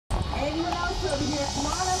over here. Come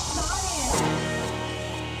on, let's start it.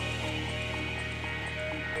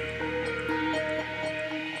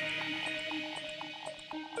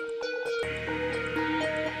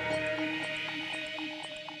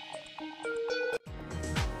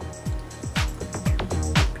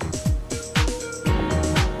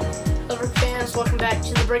 Hello fans, welcome back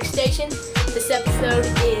to the Brick Station. This episode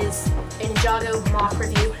is a Ninjago mock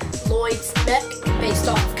review. Lloyd's Mech, based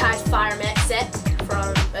off of Kai's Fire Mech set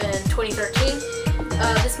from 2013.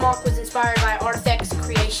 This mock was inspired by Artifacts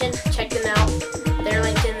Creation. Check them out. They're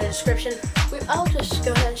linked in the description. I'll just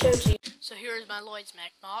go ahead and show it to you. So here's my Lloyd's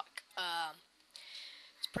Mech mock.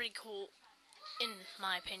 It's pretty cool, in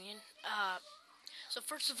my opinion. So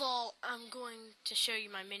first of all, I'm going to show you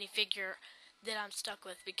my minifigure that I'm stuck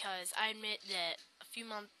with, because I admit that a few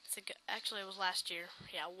months ago, actually it was last year,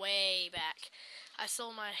 yeah, way back, I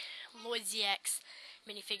sold my Lloyd ZX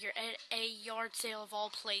minifigure at a yard sale of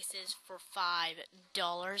all places for $5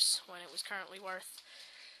 when it was currently worth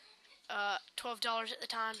 $12 at the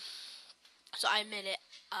time. So I admit it,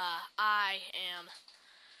 I am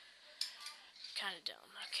kind of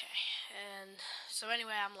dumb. Okay, and so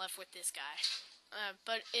anyway, I'm left with this guy,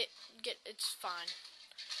 but it's fine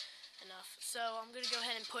enough. So I'm gonna go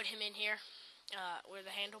ahead and put him in here, where the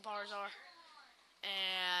handlebars are,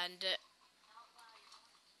 and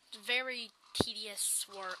very tedious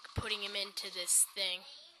work putting him into this thing.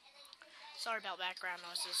 Sorry about background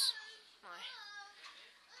noises.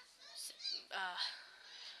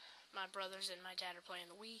 My brothers and my dad are playing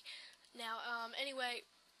the Wii. Now, anyway,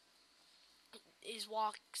 is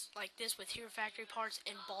walks like this with Hero Factory parts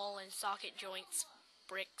and ball and socket joints,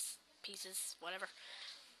 bricks, pieces, whatever.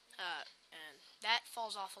 And that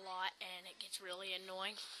falls off a lot, and it gets really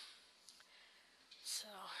annoying. So,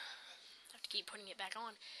 I have to keep putting it back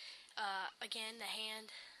on. Again, the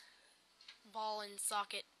hand, ball and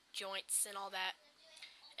socket joints and all that.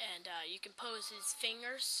 And you can pose his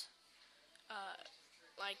fingers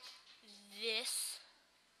like this.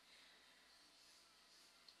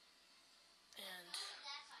 And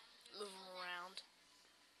move him around.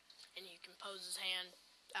 And you can pose his hand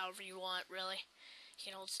however you want, really. You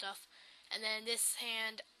can hold stuff. And then this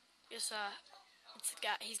hand is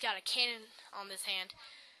he's got a cannon on this hand.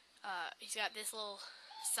 He's got this little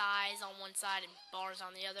size on one side and bars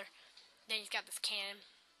on the other. Then he's got this cannon.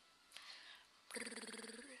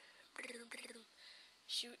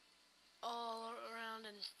 Shoot all around,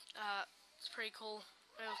 and it's pretty cool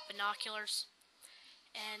with binoculars.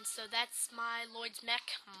 And so that's my Lloyd's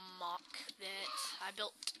Mech mock that I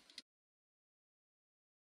built.